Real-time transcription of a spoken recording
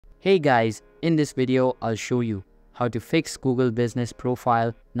Hey guys, in this video I'll show you how to fix Google Business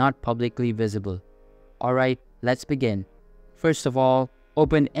Profile not publicly visible. Alright, let's begin. First of all,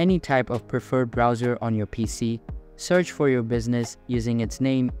 open any type of preferred browser on your PC, search for your business using its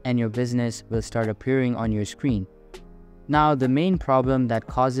name, and your business will start appearing on your screen. Now the main problem that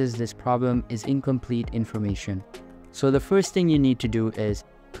causes this problem is incomplete information. So the first thing you need to do is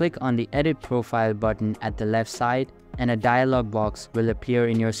click on the Edit Profile button at the left side and a dialog box will appear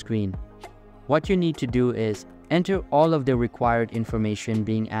in your screen. What you need to do is enter all of the required information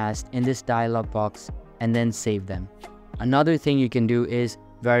being asked in this dialog box and then save them. Another thing you can do is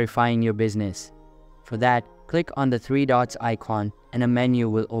verifying your business. For that, click on the three dots icon and a menu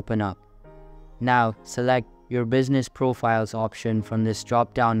will open up. Now select your business profiles option from this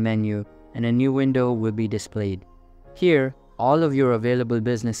drop-down menu and a new window will be displayed. Here, all of your available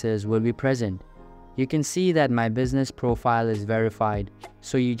businesses will be present. You can see that my business profile is verified,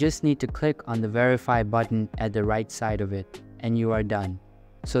 so you just need to click on the verify button at the right side of it and you are done.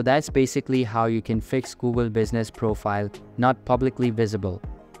 So that's basically how you can fix Google Business Profile not publicly visible.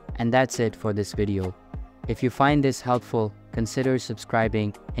 And that's it for this video. If you find this helpful, consider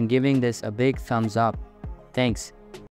subscribing and giving this a big thumbs up. Thanks.